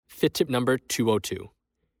Fit tip number 202.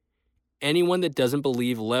 Anyone that doesn't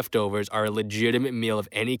believe leftovers are a legitimate meal of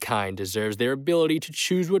any kind deserves their ability to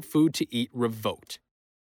choose what food to eat revoked.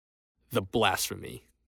 The blasphemy.